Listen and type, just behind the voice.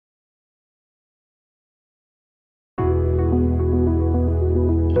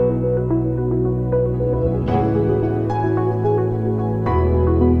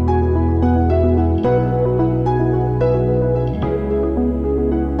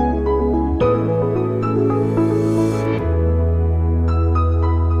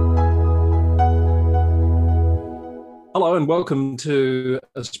and welcome to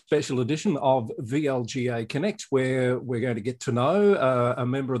a special edition of VLGA Connect, where we're going to get to know a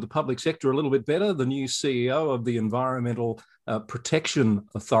member of the public sector a little bit better, the new CEO of the Environmental Protection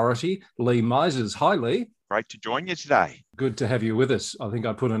Authority, Lee Misers. Hi, Lee. Great to join you today. Good to have you with us. I think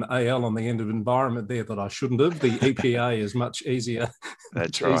I put an AL on the end of environment there that I shouldn't have. The EPA is much easier.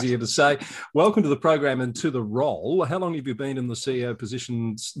 That's right. Easier to say. Welcome to the program and to the role. How long have you been in the CEO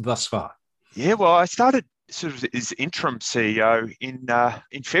positions thus far? Yeah, well, I started sort of as interim CEO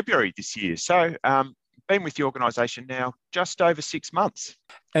in February this year. So been with the organisation now just over 6 months.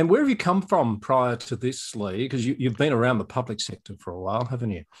 And where have you come from prior to this, Lee? Because you've been around the public sector for a while,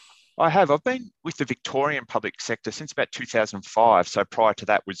 haven't you? I have. I've been with the Victorian public sector since about 2005. So prior to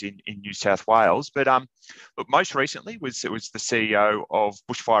that was in New South Wales. But most recently it was the CEO of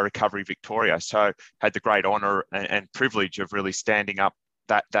Bushfire Recovery Victoria. So had the great honour and privilege of really standing up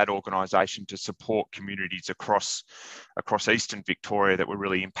that organisation to support communities across eastern Victoria that were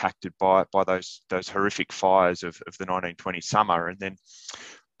really impacted by those horrific fires of the 1920 summer. And then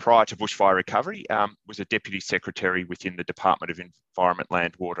prior to Bushfire Recovery, was a Deputy Secretary within the Department of Environment,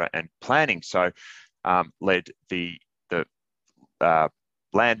 Land, Water and Planning. So led the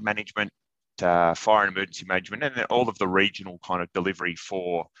land management, fire and emergency management, and all of the regional kind of delivery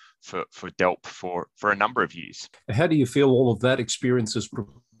for DELP for a number of years. How do you feel all of that experience has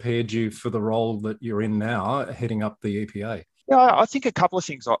prepared you for the role that you're in now, heading up the EPA? Yeah, I think a couple of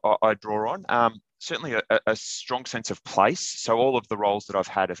things I draw on. Certainly a strong sense of place. So all of the roles that I've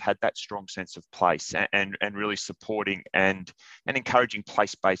had have had that strong sense of place and really supporting and encouraging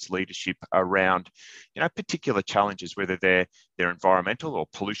place-based leadership around, particular challenges, whether they're environmental or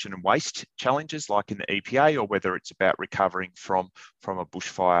pollution and waste challenges like in the EPA, or whether it's about recovering from a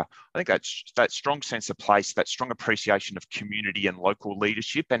bushfire. I think that strong sense of place, that strong appreciation of community and local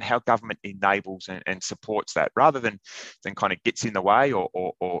leadership and how government enables and supports that, rather than kind of gets in the way or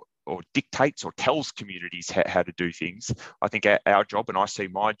dictates or tells communities how to do things. I think our job, and I see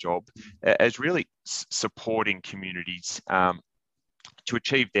my job as really supporting communities to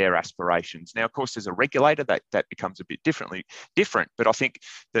achieve their aspirations. Now, of course, as a regulator, that becomes a bit different. But I think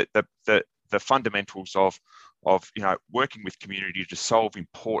that the fundamentals of working with community to solve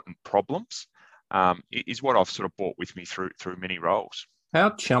important problems is what I've sort of brought with me through many roles.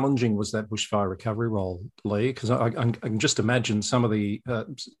 How challenging was that bushfire recovery role, Lee? Because I can just imagine some of the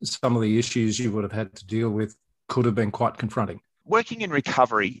issues you would have had to deal with could have been quite confronting. Working in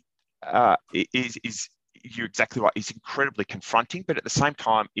recovery is you're exactly right. It's incredibly confronting, but at the same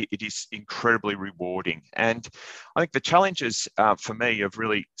time, it is incredibly rewarding. And I think the challenges for me of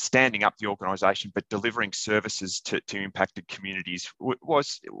really standing up the organisation, but delivering services to impacted communities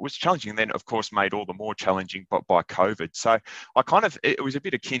was challenging. And then, of course, made all the more challenging by COVID. So it was a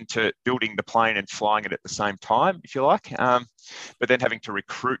bit akin to building the plane and flying it at the same time, if you like. But then having to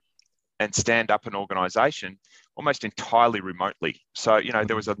recruit and stand up an organisation almost entirely remotely. So,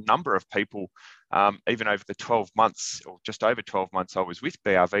 there was a number of people, even over the 12 months or just over 12 months I was with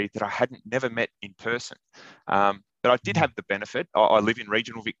BRV, that I hadn't never met in person. But I did have the benefit. I live in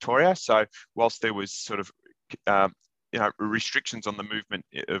regional Victoria. So whilst there was sort of, restrictions on the movement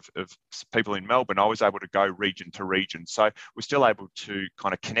of people in Melbourne, I was able to go region to region. So we're still able to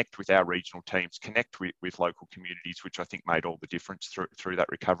kind of connect with our regional teams, connect with local communities, which I think made all the difference through that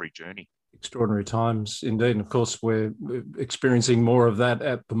recovery journey. Extraordinary times indeed. And of course, we're experiencing more of that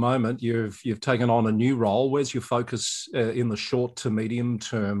at the moment. You've taken on a new role. Where's your focus in the short to medium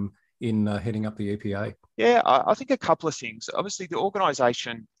term in heading up the EPA? Yeah, I think a couple of things. Obviously, the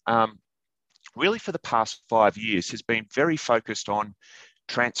organisation really for the past 5 years has been very focused on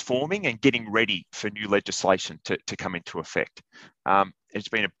transforming and getting ready for new legislation to come into effect. It's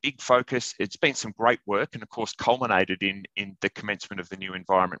been a big focus. It's been some great work, and of course culminated in the commencement of the new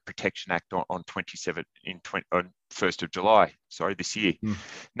Environment Protection Act on 1st of July, this year.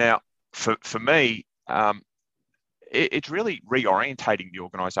 Now, for me, it's really reorientating the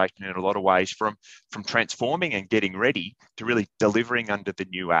organisation in a lot of ways from transforming and getting ready to really delivering under the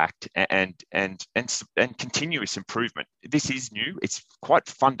new Act and continuous improvement. This is new. It's quite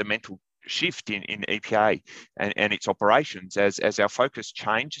fundamental shift in EPA and its operations as our focus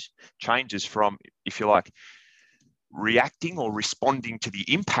changes from, if you like, reacting or responding to the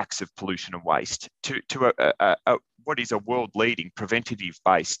impacts of pollution and waste to what is a world-leading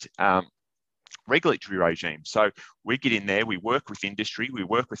preventative-based regulatory regime. So we get in there, we work with industry, we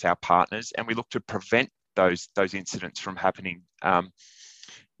work with our partners, and we look to prevent those incidents from happening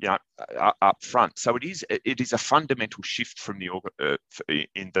up front. So it is a fundamental shift from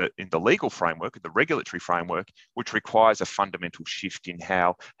in the legal framework, the regulatory framework, which requires a fundamental shift in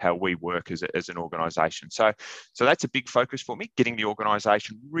how we work as an organisation. So that's a big focus for me, getting the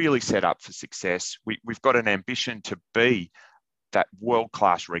organisation really set up for success. We've got an ambition to be that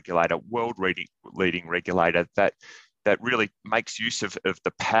world-class regulator, world-leading regulator that really makes use of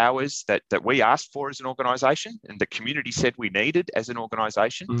the powers that we asked for as an organisation and the community said we needed as an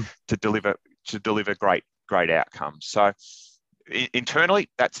organisation to deliver great outcomes. So internally,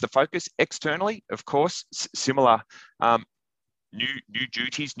 that's the focus. Externally, of course, similar new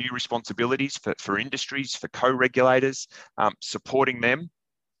duties, new responsibilities for industries, for co-regulators, supporting them,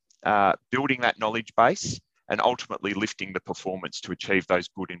 building that knowledge base, and ultimately lifting the performance to achieve those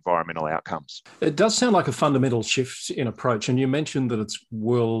good environmental outcomes. It does sound like a fundamental shift in approach, and you mentioned that it's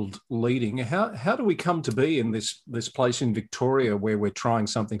world leading. How do we come to be in this place in Victoria where we're trying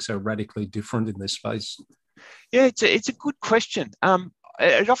something so radically different in this space? Yeah, it's a good question.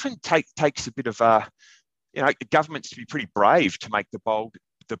 It often takes a bit of governments to be pretty brave to make the bold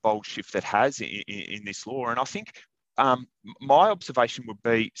shift that has in this law. And I think my observation would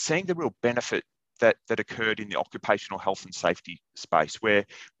be seeing the real benefit that occurred in the occupational health and safety space, where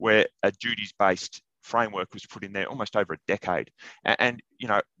a duties-based framework was put in there almost over a decade, and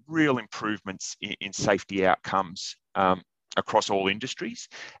real improvements in safety outcomes across all industries,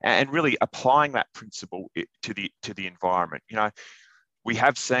 and really applying that principle to the environment. We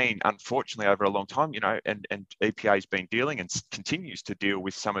have seen, unfortunately, over a long time, and EPA has been dealing and continues to deal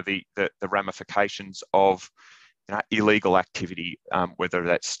with some of the ramifications of illegal activity, whether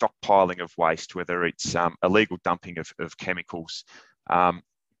that's stockpiling of waste, whether it's illegal dumping of chemicals. We're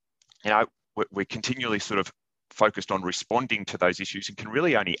continually sort of focused on responding to those issues and can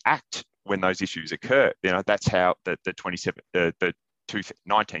really only act when those issues occur. That's how the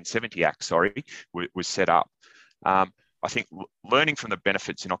 1970 Act, was set up. I think learning from the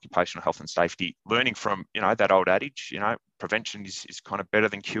benefits in occupational health and safety, learning from that old adage, prevention is kind of better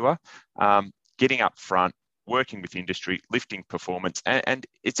than cure. Getting up front, working with industry, lifting performance, and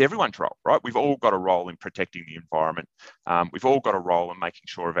it's everyone's role, right? We've all got a role in protecting the environment. We've all got a role in making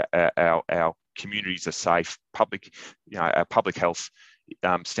sure our communities are safe. Our public health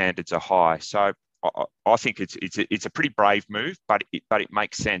standards are high. So I think it's a pretty brave move, but it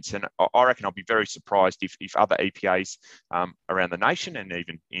makes sense. And I reckon I'll be very surprised if other EPAs around the nation and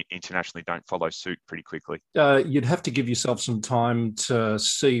even internationally don't follow suit pretty quickly. You'd have to give yourself some time to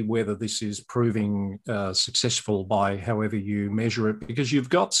see whether this is proving successful by however you measure it, because you've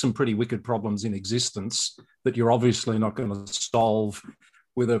got some pretty wicked problems in existence that you're obviously not going to solve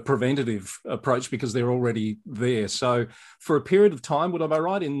with a preventative approach because they're already there. So for a period of time, am I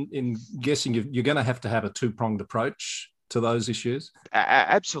right in guessing you're going to have a two-pronged approach to those issues?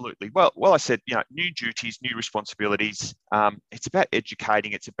 Absolutely. Well, I said, new duties, new responsibilities. It's about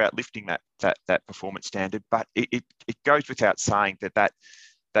educating. It's about lifting that performance standard. But it goes without saying that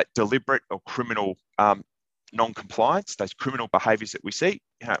deliberate or criminal non-compliance, those criminal behaviours that we see,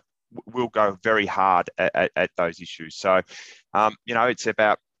 we'll go very hard at those issues. So, it's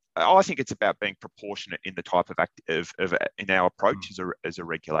about. I think it's about being proportionate in the type of in our approach as a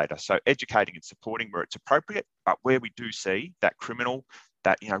regulator. So, educating and supporting where it's appropriate, but where we do see that criminal,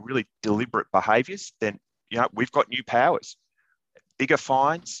 that really deliberate behaviours, then we've got new powers, bigger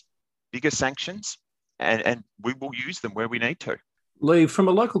fines, bigger sanctions, and we will use them where we need to. Lee, from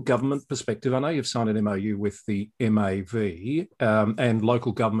a local government perspective, I know you've signed an MOU with the MAV, and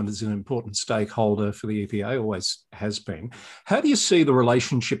local government is an important stakeholder for the EPA, always has been. How do you see the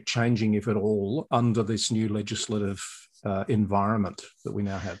relationship changing, if at all, under this new legislative environment that we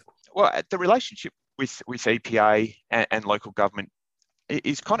now have? Well, the relationship with EPA and local government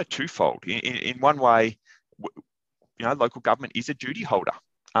is kind of twofold. In one way, local government is a duty holder,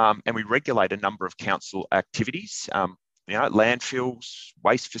 and we regulate a number of council activities. Landfills,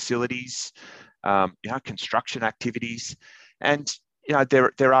 waste facilities, construction activities, and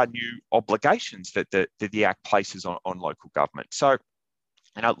there are new obligations that the Act places on local government. So,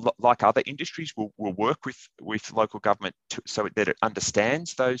 like other industries, we'll work with local government so that it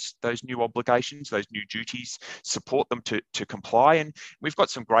understands those new obligations, those new duties, support them to comply. And we've got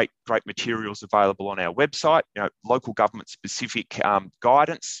some great materials available on our website, local government specific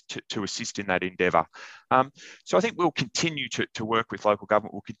guidance to assist in that endeavour. So I think we'll continue to work with local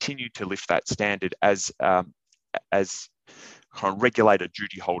government. We'll continue to lift that standard as kind of regulator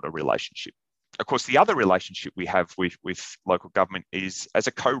duty holder relationship. Of course, the other relationship we have with local government is as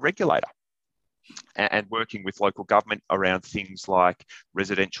a co-regulator and working with local government around things like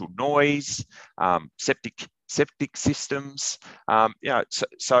residential noise, septic septic systems.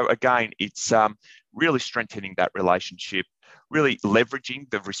 So again, it's really strengthening that relationship, really leveraging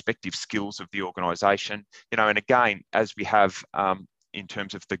the respective skills of the organisation. And again, as we have in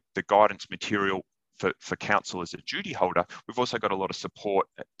terms of the guidance material for council as a duty holder, we've also got a lot of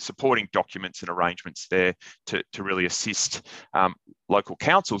supporting documents and arrangements there to really assist local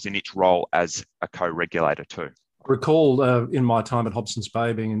councils in its role as a co-regulator too. I recall in my time at Hobsons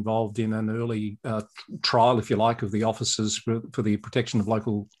Bay being involved in an early trial, if you like, of the officers for the Protection of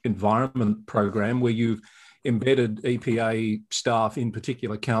Local Environment program, where you've embedded EPA staff in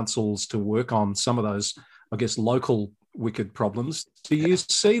particular councils to work on some of those, I guess, local wicked problems. Do you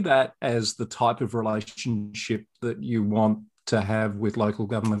see that as the type of relationship that you want to have with local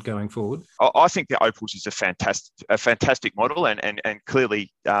government going forward? I think the Opals is a fantastic model, and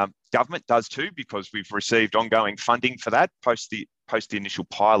clearly government does too, because we've received ongoing funding for that post the initial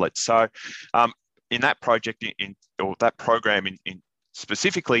pilot. So in that project or that program in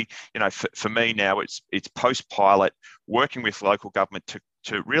specifically, for me now, it's post-pilot, working with local government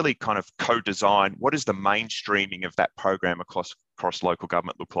to really kind of co-design what is the mainstreaming of that program across local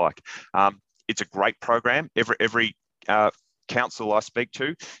government look like. It's a great program. Every council I speak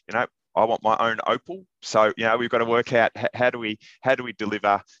to, I want my own Opal. So, we've got to work out how do we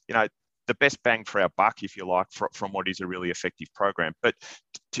deliver, the best bang for our buck, if you like, from what is a really effective program. But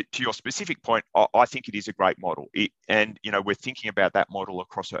to your specific point, I think it is a great model. We're thinking about that model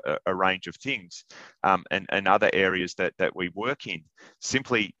across a range of things and other areas that we work in.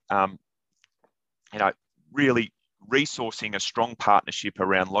 Simply, really resourcing a strong partnership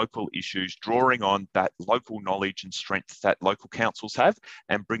around local issues, drawing on that local knowledge and strength that local councils have,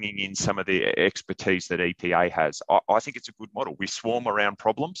 and bringing in some of the expertise that EPA has. I think it's a good model. We swarm around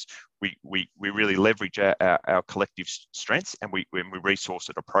problems. We really leverage our collective strengths, and we resource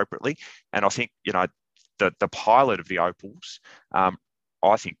it appropriately. And I think, the pilot of the Opals,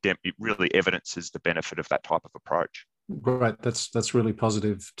 I think it really evidences the benefit of that type of approach. Great. That's really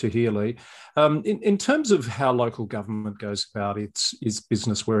positive to hear, Lee. In terms of how local government goes about its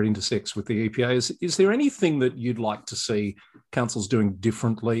business where it intersects with the EPA, is there anything that you'd like to see councils doing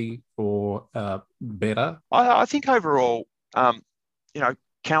differently or better? I think overall,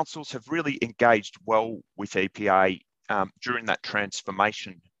 councils have really engaged well with EPA during that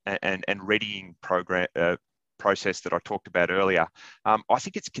transformation and readying process that I talked about earlier. I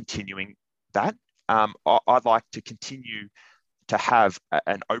think it's continuing that. I'd like to continue to have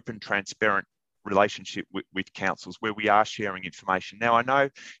an open, transparent relationship with councils where we are sharing information. Now, I know,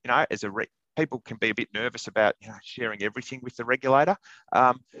 as people can be a bit nervous about sharing everything with the regulator,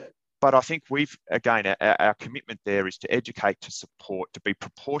 but I think our commitment there is to educate, to support, to be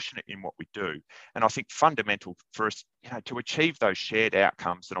proportionate in what we do. And I think fundamental for us, to achieve those shared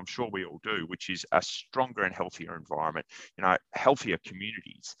outcomes that I'm sure we all do, which is a stronger and healthier environment, healthier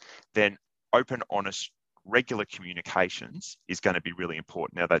communities, then open, honest, regular communications is going to be really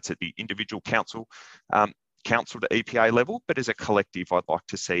important. Now, that's at the individual council to EPA level, but as a collective, I'd like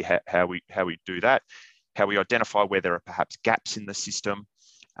to see how we do that, how we identify where there are perhaps gaps in the system,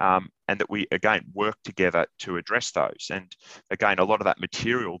 and that we, again, work together to address those. And again, a lot of that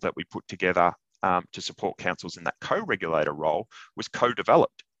material that we put together to support councils in that co-regulator role was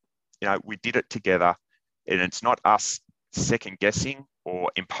co-developed. We did it together, and it's not us second-guessing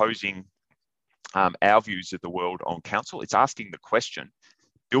or imposing our views of the world on council. It's asking the question,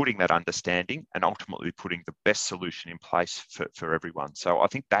 building that understanding, and ultimately putting the best solution in place for everyone. So I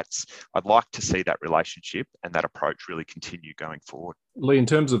think I'd like to see that relationship and that approach really continue going forward. Lee, in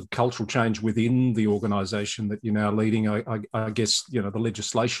terms of cultural change within the organisation that you're now leading, I guess, the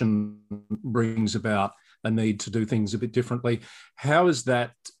legislation brings about a need to do things a bit differently. How is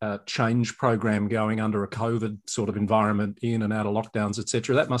that change program going under a COVID sort of environment, in and out of lockdowns, et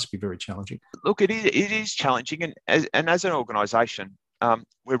cetera? That must be very challenging. Look, it is challenging, and as an organisation,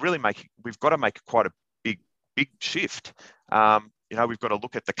 we've got to make quite a big shift. We've got to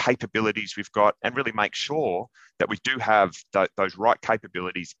look at the capabilities we've got and really make sure that we do have those right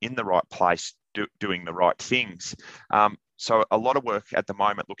capabilities in the right place, doing the right things. So a lot of work at the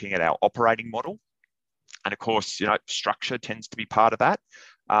moment looking at our operating model. And of course, structure tends to be part of that.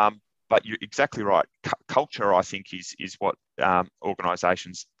 But you're exactly right. Culture, I think, is what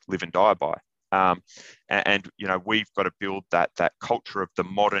organisations live and die by. And we've got to build that culture of the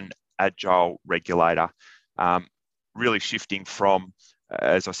modern, agile regulator, really shifting from,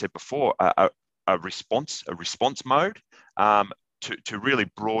 as I said before, a response mode to really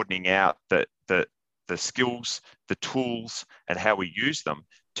broadening out the skills, the tools, and how we use them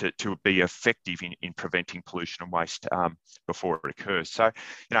to be effective in preventing pollution and waste before it occurs. So,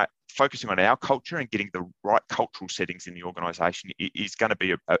 focusing on our culture and getting the right cultural settings in the organisation is going to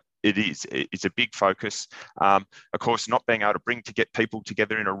be it's a big focus. Of course, not being able to get people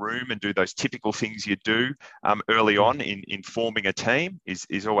together in a room and do those typical things you do early on in forming a team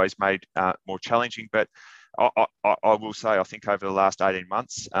is always made more challenging. But I will say, I think over the last 18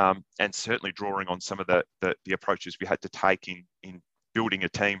 months, and certainly drawing on some of the approaches we had to take in building a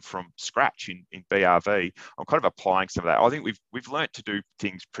team from scratch in BRV, I'm kind of applying some of that. I think we've learnt to do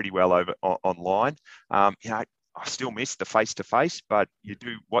things pretty well online. I still miss the face-to-face, but you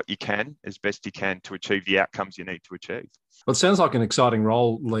do what you can as best you can to achieve the outcomes you need to achieve. Well, it sounds like an exciting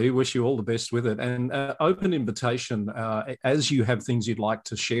role, Lee. Wish you all the best with it. And open invitation, as you have things you'd like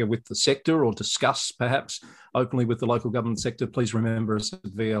to share with the sector or discuss perhaps openly with the local government sector, please remember us at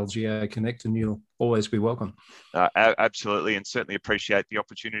VLGA Connect and you'll always be welcome. Absolutely, and certainly appreciate the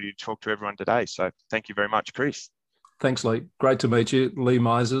opportunity to talk to everyone today. So thank you very much, Chris. Thanks, Lee. Great to meet you. Lee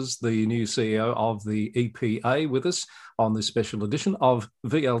Misers, the new CEO of the EPA, with us on this special edition of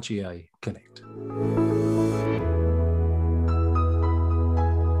VLGA Connect.